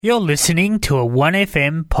You're listening to a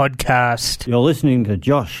 1FM podcast. You're listening to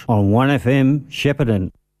Josh on 1FM Shepparton.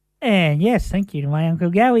 And yes, thank you to my Uncle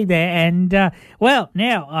Gowie there. And,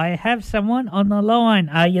 now I have someone on the line.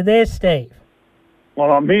 Are you there, Steve? Well,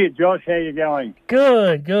 I'm here, Josh. How you going?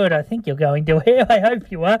 Good. I think you're going to here. I hope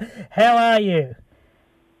you are. How are you?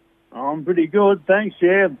 I'm pretty good, thanks,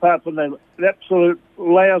 yeah. Apart from the absolute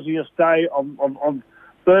lousiest day on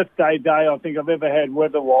birthday day I think I've ever had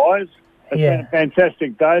weather-wise. It's been a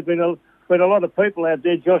fantastic day. Been a lot of people out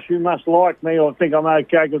there, Josh, who must like me or think I'm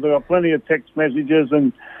okay because I've got plenty of text messages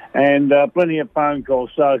and plenty of phone calls,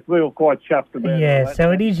 so we were quite chuffed about it. Yeah,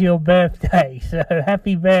 so it is your birthday, so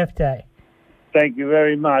happy birthday. Thank you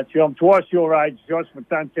very much. I'm twice your age, Josh, but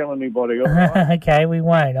don't tell anybody, all right? Okay, we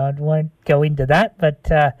won't. I won't go into that, but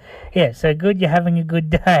so good you're having a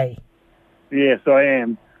good day. Yes, I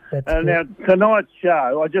am. That's good. Now, tonight's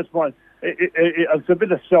show, I just want... It's a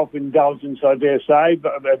bit of self-indulgence, I dare say,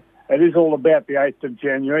 but it is all about the 8th of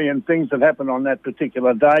January and things that happen on that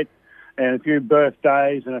particular date and a few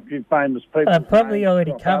birthdays and a few famous people. I probably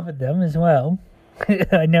already covered them as well.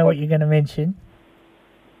 I know what you're going to mention.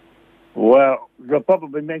 Well, they'll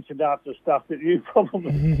probably mention after stuff that you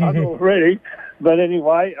probably done already. But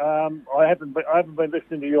anyway, I haven't been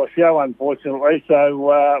listening to your show, unfortunately,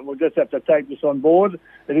 so we'll just have to take this on board.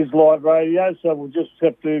 It is live radio, so we'll just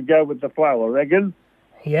have to go with the flow, I reckon.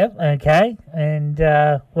 Yep, okay. And,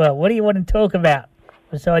 what do you want to talk about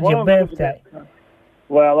besides your birthday? I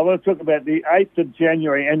want to talk about the 8th of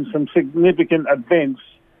January and some significant events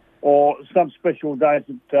or some special days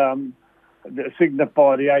that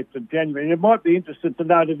signify the 8th of January. You might be interested to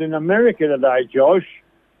know that in America today, Josh,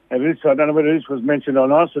 I don't know whether this was mentioned or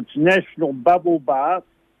not, it's National Bubble Bath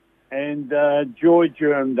and Joy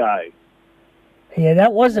Germ Day. Yeah,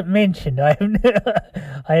 that wasn't mentioned. I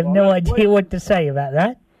have no idea what to say about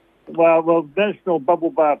that. Well, National Bubble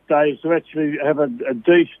Bath Day is to actually have a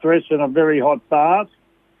de-stress and a very hot bath,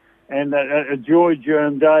 and a Joy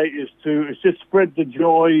Germ Day is to just spread the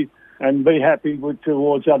joy and be happy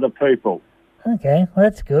towards other people. Okay, well,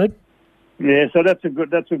 that's good. Yeah, so that's a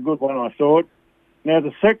good one, I thought. Now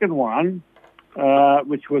the second one,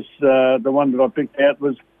 which was the one that I picked out,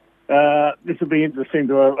 was this will be interesting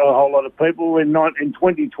to a whole lot of people. In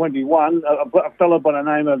 2021, a fellow by the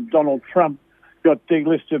name of Donald Trump got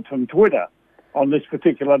delisted from Twitter on this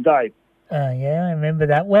particular date. Yeah, I remember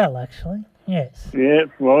that well, actually. Yes. Yeah,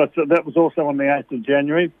 well, that was also on the 8th of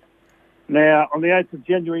January. Now, on the 8th of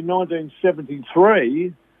January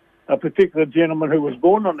 1973, a particular gentleman who was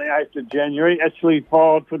born on the 8th of January actually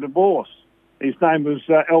filed for divorce. His name was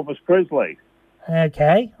Elvis Presley.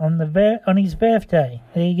 Okay, on his birthday.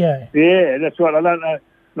 There you go. Yeah, that's right. I don't know,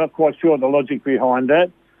 not quite sure the logic behind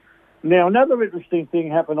that. Now, another interesting thing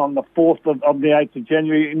happened on the 4th of the 8th of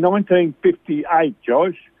January in 1958,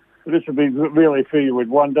 Josh. This would be really for you would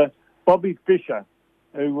wonder. Bobby Fischer,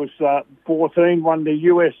 who was 14, won the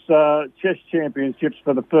US chess championships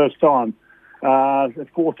for the first time at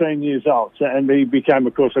 14 years old. And he became,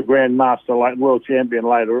 of course, a grandmaster, world champion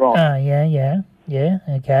later on. Yeah,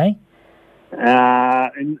 okay.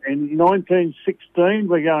 In 1916,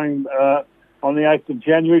 we're going on the 8th of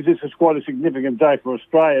January. This is quite a significant day for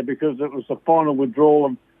Australia because it was the final withdrawal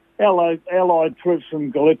of Allied troops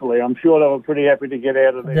from Gallipoli. I'm sure they were pretty happy to get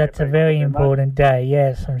out of there. That's a very important day,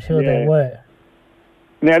 yes, I'm sure they were.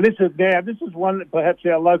 Now this is one that perhaps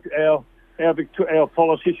our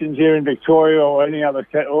politicians here in Victoria or any other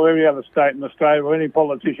state in Australia or any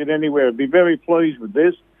politician anywhere would be very pleased with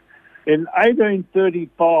this. In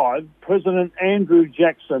 1835, President Andrew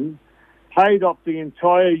Jackson paid off the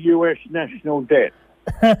entire US national debt.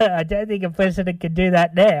 I don't think a president could do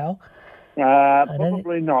that now.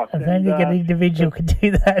 Probably not. I don't think an individual could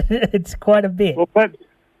do that. It's quite a bit. Well,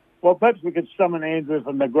 perhaps we could summon Andrew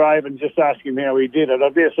from the grave and just ask him how he did it. I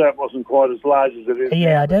dare say it wasn't quite as large as it is.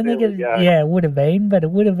 Yeah, now, I don't think it. Yeah, it would have been, but it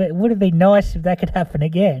would have been nice if that could happen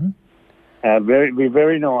again. Be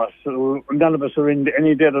very nice. None of us are in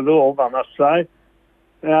any debt at all, I must say.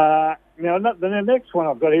 Now, the next one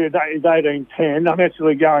I've got here is 1810. I'm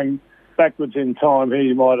actually going backwards in time here,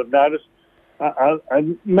 you might have noticed. A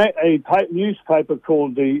newspaper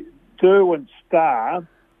called the Derwent Star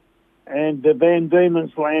and the Van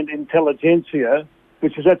Diemen's Land Intelligentsia,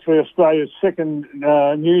 which is actually Australia's second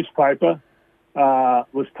newspaper,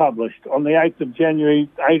 was published on the 8th of January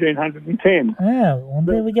 1810. Oh, well,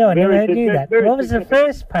 there we go. I never knew that. What was the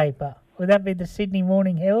first paper? Would that be the Sydney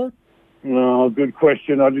Morning Herald? No, good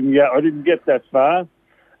question. I didn't get that far.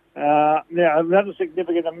 Now, another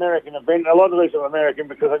significant American event. A lot of these are American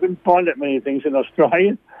because I couldn't find that many things in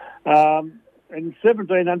Australia. In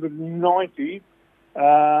 1790,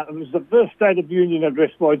 It was the first State of Union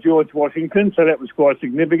address by George Washington, so that was quite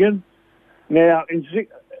significant. Now,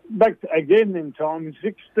 back again in time, in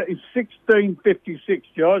 1656,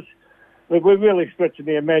 Josh, we're really stretching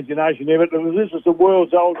the imagination here, but this was the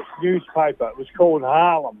world's oldest newspaper. It was called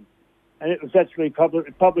Haarlem, and it was actually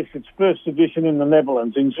published its first edition in the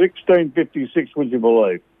Netherlands in 1656, would you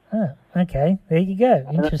believe? Oh, okay. There you go.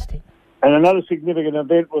 Interesting. And another significant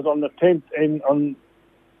event was on the 10th, on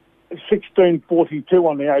 1642,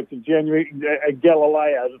 on the 8th of January,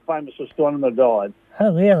 Galileo, the famous astronomer, died.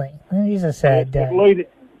 Oh, really? That is a sad day.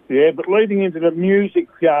 But leading into the music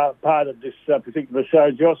part of this particular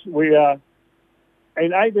show, Josh, we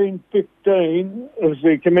in 1815, it was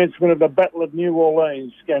the commencement of the Battle of New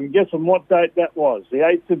Orleans. And guess on what date that was? The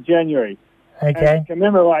 8th of January. Okay. And to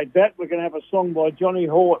commemorate that, we're going to have a song by Johnny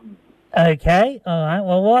Horton. Okay, all right.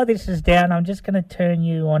 Well, while this is down, I'm just going to turn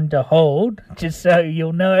you on to hold, just so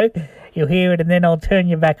you'll know. You'll hear it, and then I'll turn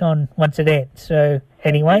you back on once it ends. So,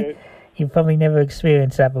 anyway, you've probably never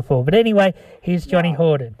experienced that before. But anyway, here's Johnny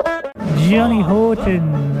Horton. Johnny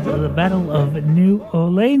Horton, the Battle of New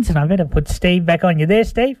Orleans. And I better put Steve back on. You there,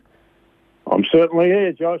 Steve? I'm certainly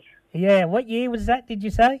here, Josh. Yeah, what year was that, did you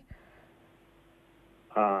say?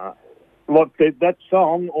 That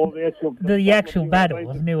song or the actual... The actual Battle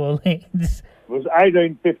of New Orleans. Was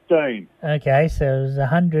 1815. Okay, so it was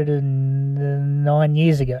 109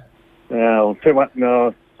 years ago. No,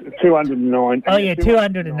 209. Oh, yeah,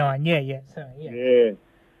 209. Yeah, sorry, yeah. Yeah.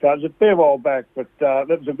 So it was a fair while back, but that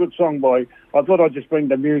was a good song by... I thought I'd just bring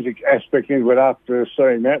the music aspect into it after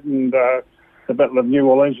seeing that, and the Battle of New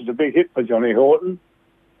Orleans was a big hit for Johnny Horton.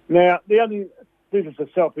 Now, this is a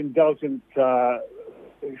self-indulgent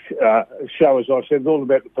show, as I said, all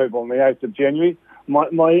about the people on the 8th of January.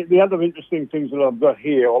 The other interesting things that I've got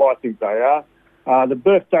here, or I think they are the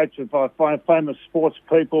birth dates of famous sports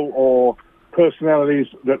people or personalities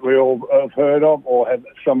that we all have heard of or have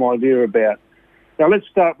some idea about. Now, let's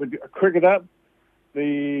start with a cricketer.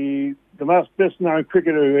 The best-known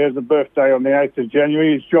cricketer who has a birthday on the 8th of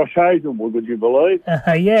January is Josh Hazlewood, would you believe?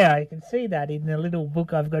 Yeah, I can see that in the little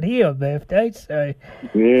book I've got here of birthdays. So,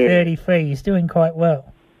 yeah. 33, he's doing quite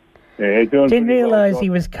well. Yeah, doing Didn't realise well, he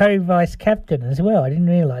was co-vice captain as well. I didn't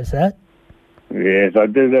realise that. Yes, I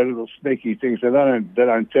do that little sneaky thing, so they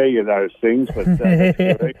don't tell you those things. But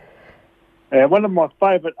one of my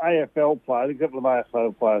favourite AFL players, a couple of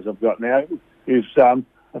AFL players I've got now, is a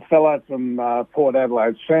fellow from Port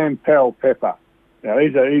Adelaide, Sam Powell-Pepper. Now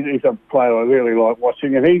he's a player I really like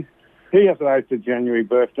watching, and he has an 8th of January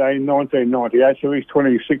birthday in 1998, so he's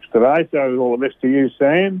 26 today. So all the best to you,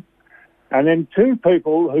 Sam. And then two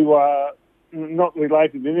people who are not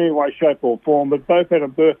related in any way, shape or form, but both had a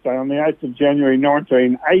birthday on the 8th of January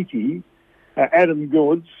 1980, Adam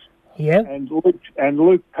Goods and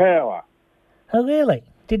Luke Power. Oh, really?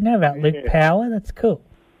 Didn't know about Luke Power. That's cool.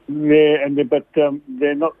 Yeah, but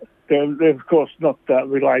they're of course not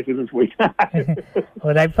related as we know.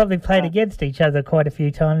 Well, they probably played against each other quite a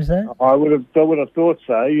few times, though. I would have thought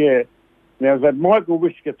so. Yeah. Now, there's Michael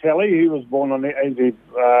Whiskatelli, he was born on the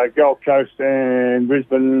Gold Coast and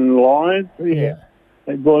Brisbane Lions. Yeah.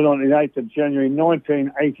 He was born on the 8th of January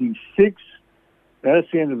 1986. Now, that's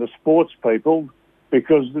the end of the sports people,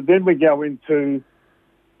 because then we go into,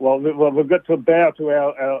 we've got to bow to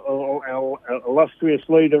our illustrious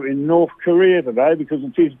leader in North Korea today, because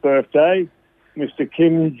it's his birthday, Mr.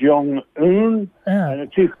 Kim Jong-un. Oh.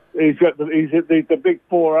 And he's the big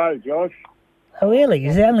 4-0, Josh. Oh, really?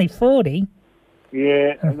 He's only 40?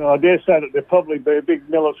 Yeah, and I dare say that there'll probably be a big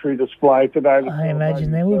military display today. I imagine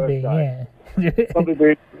there would be, yeah.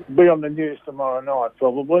 Probably be on the news tomorrow night,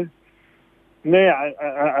 probably. Now,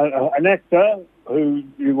 an actor who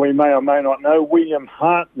we may or may not know, William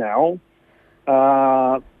Hartnell,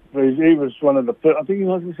 he was one of the first, I think he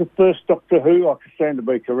was the first Doctor Who, I stand to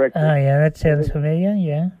be corrected. Oh, yeah, that sounds familiar,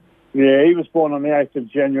 yeah. Yeah, he was born on the 8th of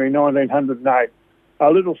January 1908. A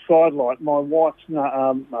little sidelight, my wife's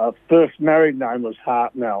first married name was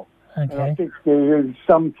Hartnell. Okay. And I think there's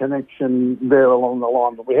some connection there along the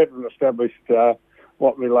line, but we haven't established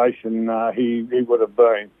what relation he would have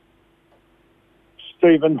been.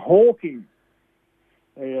 Stephen Hawking,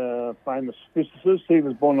 a famous physicist, he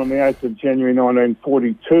was born on the 8th of January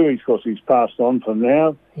 1942. Of course, he's passed on from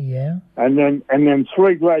now. Yeah. And then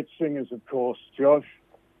three great singers, of course, Josh.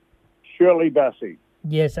 Shirley Bassey.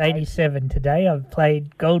 Yes, 87 today. I've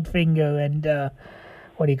played Goldfinger and,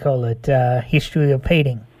 History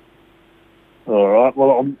Repeating. All right.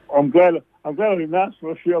 Well, I'm glad I didn't ask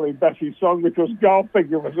for a Shirley Bassey song, because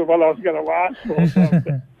Goldfinger was the one I was going to ask for. So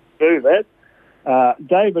do that.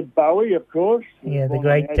 David Bowie, of course. Yeah, the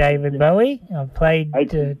great David Bowie. I played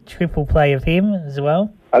triple play of him as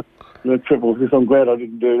well. The triple, because I'm glad I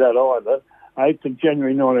didn't do that either. 8th of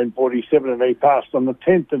January 1947, and he passed on the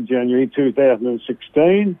 10th of January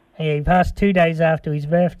 2016. Yeah, he passed 2 days after his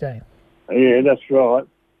birthday. Yeah, that's right.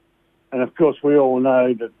 And, of course, we all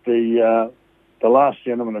know that the last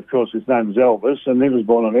gentleman, of course, his name was Elvis, and he was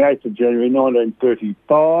born on the 8th of January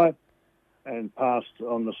 1935 and passed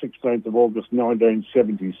on the 16th of August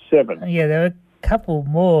 1977. Yeah, there were a couple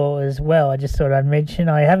more as well. I just thought I'd mention.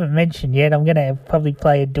 I haven't mentioned yet. I'm going to probably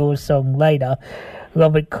play a Doors song later.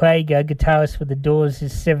 Robert Krieger, guitarist for the Doors,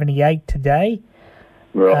 is 78 today.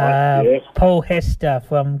 Right, yes. Paul Hester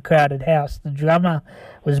from Crowded House, the drummer,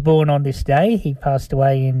 was born on this day. He passed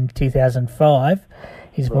away in 2005.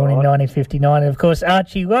 He was born in 1959. And, of course,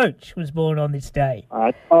 Archie Roach was born on this day.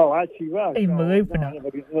 Archie Roach. In Marupana.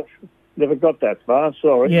 No, never got that far,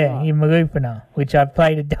 sorry. Yeah, in Marupana, which I've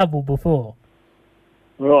played a double before.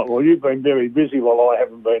 Right, well, you've been very busy while I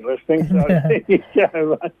haven't been listening, so there you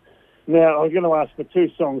go. Now, I was going to ask for 2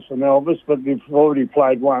 songs from Elvis, but you've already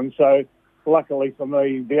played one, so luckily for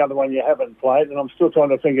me, the other one you haven't played, and I'm still trying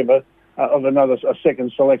to think of a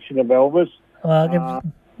second selection of Elvis. Well,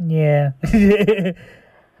 yeah.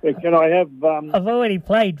 Can I have... I've already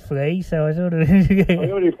played 3, so I sort of... I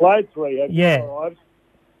already played 3, have you? Yeah. All right.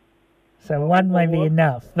 So one may be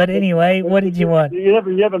enough. But anyway, what did you want? You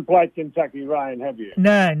haven't played Kentucky Rain, have you?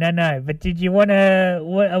 No. But did you want to...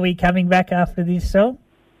 Are we coming back after this song?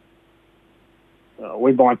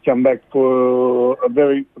 We might come back for a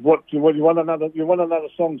very... What you want another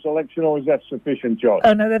song selection, or is that sufficient, Josh?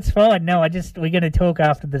 Oh, no, that's fine. No, we're going to talk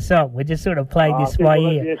after the song. We just sort of played this by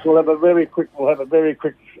ear. Yes, we'll have a very quick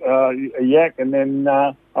yak, and then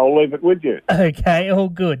I'll leave it with you. Okay, all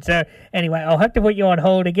good. So anyway, I'll have to put you on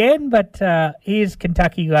hold again, but here's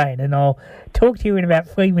Kentucky Rain, and I'll talk to you in about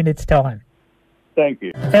 3 minutes' time. Thank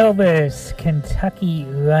you. Elvis, Kentucky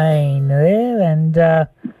Rain there, and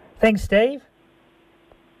thanks, Steve.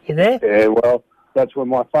 You there? Yeah, well, that's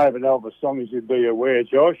one of my favourite Elvis songs, you'd be aware,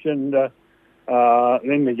 Josh, and then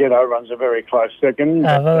the Ghetto runs a very close second.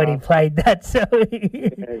 I've already played that, so...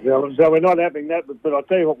 So we're not having that, but I'll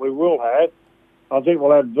tell you what we will have. I think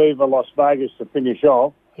we'll have Viva Las Vegas to finish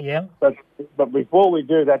off. Yeah. But before we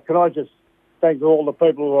do that, can I just thank all the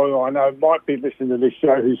people who I know might be listening to this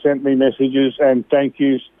show who sent me messages and thank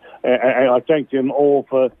yous. And I thank them all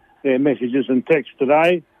for their messages and texts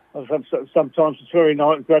today. Sometimes it's very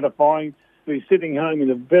gratifying to be sitting home in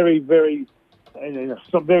a very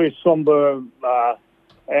sombre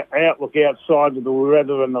outlook outside with the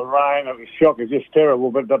weather and the rain. The shock is just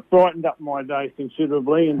terrible, but that brightened up my day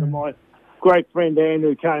considerably. And my great friend Anne,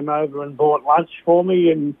 who came over and bought lunch for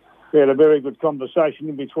me, and we had a very good conversation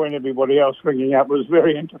in between everybody else ringing up. It was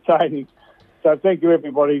very entertaining. So thank you,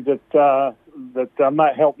 everybody that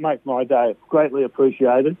helped make my day. Greatly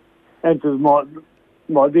appreciated. And to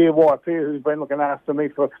my dear wife here, who's been looking after me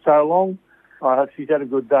for so long, I hope she's had a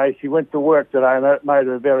good day. She went to work today, and that made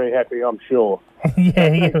her very happy, I'm sure.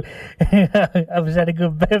 Yeah, was that a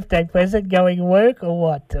good birthday present, going to work, or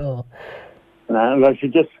what? Or... No, she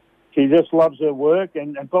just loves her work,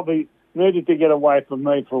 and probably needed to get away from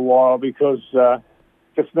me for a while because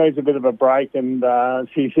just needs a bit of a break, and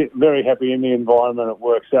she's very happy in the environment at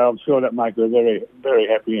work, so I'm sure that makes her very, very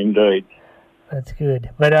happy indeed. That's good.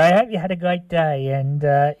 But I hope you had a great day, and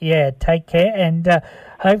take care, and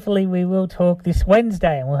hopefully we will talk this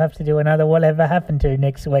Wednesday, and we'll have to do another Whatever Happened To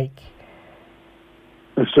next week.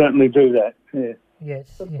 We'll certainly do that, yeah.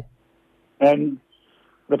 Yes, yeah. And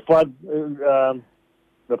the floods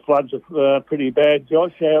are pretty bad,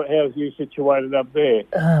 Josh. How's you situated up there?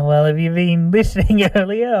 Well, have you been listening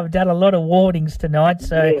earlier? I've done a lot of warnings tonight,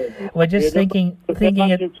 so we're just thinking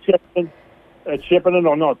at Shepparton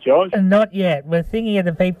or not, Josh? Not yet. We're thinking of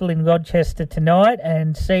the people in Rochester tonight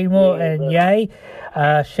and Seymour and Yea.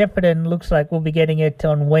 Shepparton looks like we'll be getting it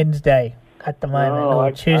on Wednesday at the moment,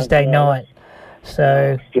 or Tuesday night.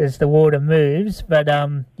 So as the water moves, but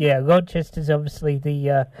Rochester's obviously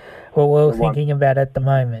the what we're thinking about at the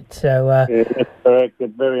moment. So it's a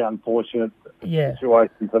very unfortunate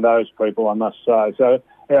situation for those people, I must say. So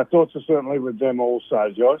our thoughts are certainly with them also,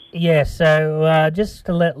 Josh. Yeah, so just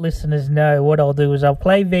to let listeners know, what I'll do is I'll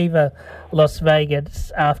play Viva Las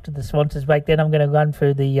Vegas after the sponsors break. Then I'm going to run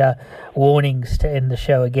through the warnings to end the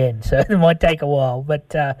show again. So it might take a while,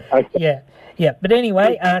 but Yeah. But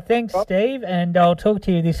anyway, thanks, Steve, and I'll talk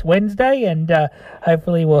to you this Wednesday, and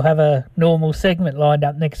hopefully we'll have a normal segment lined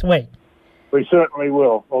up next week. We certainly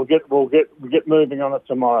will. We'll get moving on it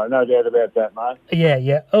tomorrow. No doubt about that, mate.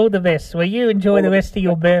 Yeah. All the best. Well, you enjoy the rest of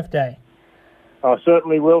your birthday. I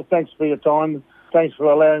certainly will. Thanks for your time. thanks for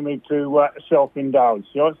allowing me to self-indulge,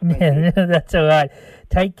 Josh. Yeah, that's all right.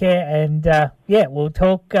 Take care, and we'll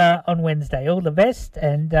talk on Wednesday. All the best,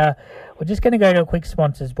 and we're just going to go to a quick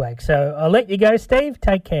sponsors break. So I'll let you go, Steve.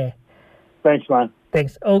 Take care. Thanks, man.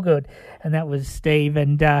 Thanks. All good. And that was Steve,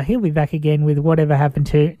 and he'll be back again with whatever happened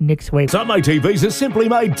to next week. Some ATVs are simply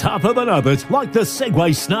made tougher than others, like the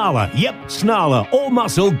Segway Snarler. Yep, Snarler, all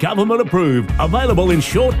muscle, government approved. Available in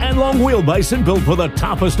short and long wheelbase and built for the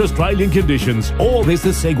toughest Australian conditions. Or there's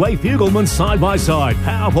the Segway Fugleman side-by-side.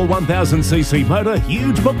 Powerful 1000cc motor,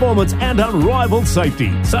 huge performance and unrivaled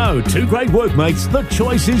safety. So, two great workmates, the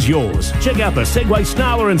choice is yours. Check out the Segway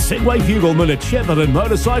Snarler and Segway Fugleman at Shepparton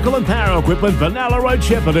Motorcycle and Power Equipment, Vanilla Road,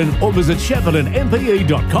 Shepparton, or visit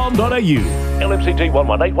sheppartonmpe.com.au. LMCT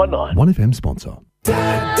 11819. 1FM sponsor.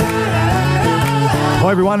 Hi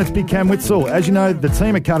everyone, it's Big Cam Witzel. As you know, the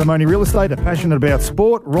team at Cardamone Real Estate are passionate about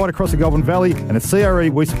sport right across the Goulburn Valley, and at CRE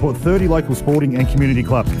we support 30 local sporting and community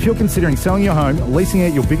clubs. If you're considering selling your home, leasing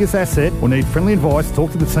out your biggest asset, or need friendly advice,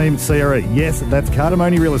 talk to the team at CRE. Yes, that's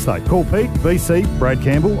Cardamone Real Estate. Call Pete, BC, Brad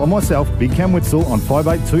Campbell or myself, Big Cam Witzel, on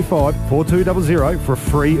 5825 4200 for a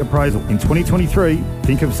free appraisal. In 2023,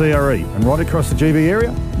 think of CRE, and right across the GB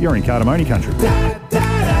area, you're in Cardamone country.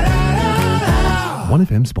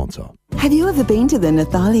 1FM sponsor. Have you ever been to the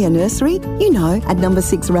Nathalia Nursery? You know, at number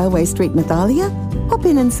 6 Railway Street, Nathalia? Hop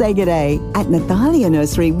in and say g'day. At Nathalia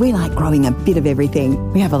Nursery, we like growing a bit of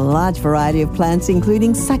everything. We have a large variety of plants,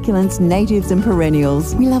 including succulents, natives and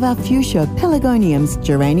perennials. We love our fuchsia, pelargoniums,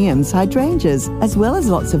 geraniums, hydrangeas, as well as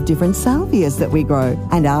lots of different salvias that we grow.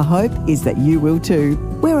 And our hope is that you will too.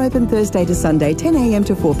 We're open Thursday to Sunday, 10 a.m.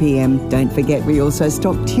 to 4 p.m. Don't forget we also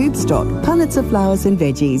stock tube stock, punnets of flowers and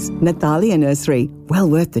veggies. Nathalia Nursery, well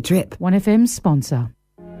worth the trip. 1FM sponsor.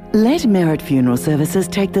 Let Merit Funeral Services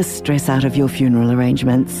take the stress out of your funeral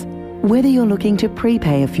arrangements. Whether you're looking to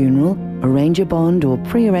prepay a funeral, arrange a bond or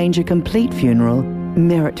pre-arrange a complete funeral,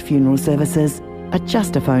 Merit Funeral Services are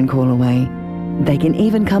just a phone call away. They can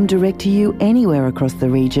even come direct to you anywhere across the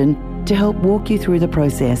region to help walk you through the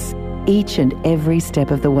process, each and every step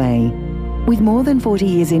of the way. With more than 40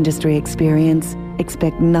 years industry experience,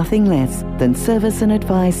 expect nothing less than service and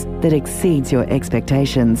advice that exceeds your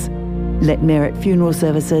expectations. Let Merit Funeral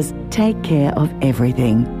Services take care of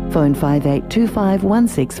everything. Phone 5825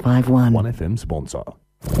 1651. 1FM sponsor.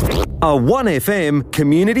 A 1FM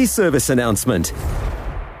community service announcement.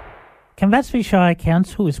 Canvasbury Shire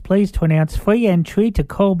Council is pleased to announce free entry to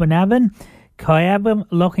Colbinavan, Kyabram,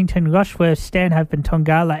 Lockington, Rushworth, Stanhope and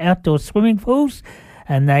Tongala outdoor swimming pools,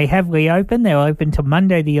 and they have reopened. They're open to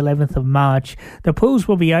Monday the 11th of March. The pools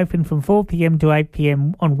will be open from 4pm to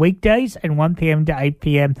 8pm on weekdays and 1pm to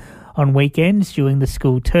 8pm on weekends during the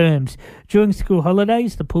school terms. During school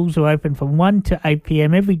holidays, the pools are open from 1 to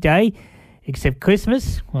 8pm every day, except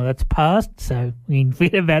Christmas. Well, that's past, so we can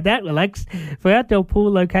forget about that. Relax. For outdoor pool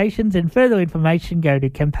locations and further information, go to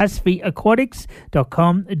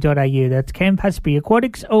campaspeaquatics.com.au. That's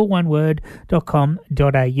campaspeaquatics, all one word,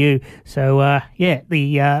 .com.au. So,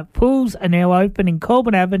 the pools are now open in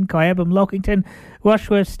Colbinavan, Kyabram, Lockington,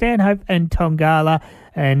 Rushworth, Stanhope and Tongala,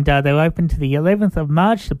 and they're open to the 11th of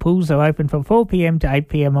March. The pools are open from 4pm to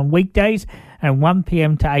 8pm on weekdays and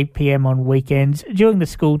 1pm to 8pm on weekends during the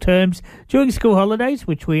school terms. During school holidays,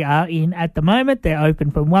 which we are in at the moment, they're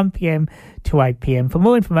open from 1pm to 8pm. For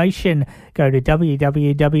more information, go to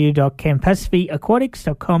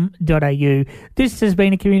www.campaspeaquatics.com.au. This has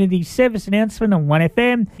been a community service announcement on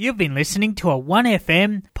 1FM. You've been listening to a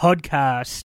 1FM podcast.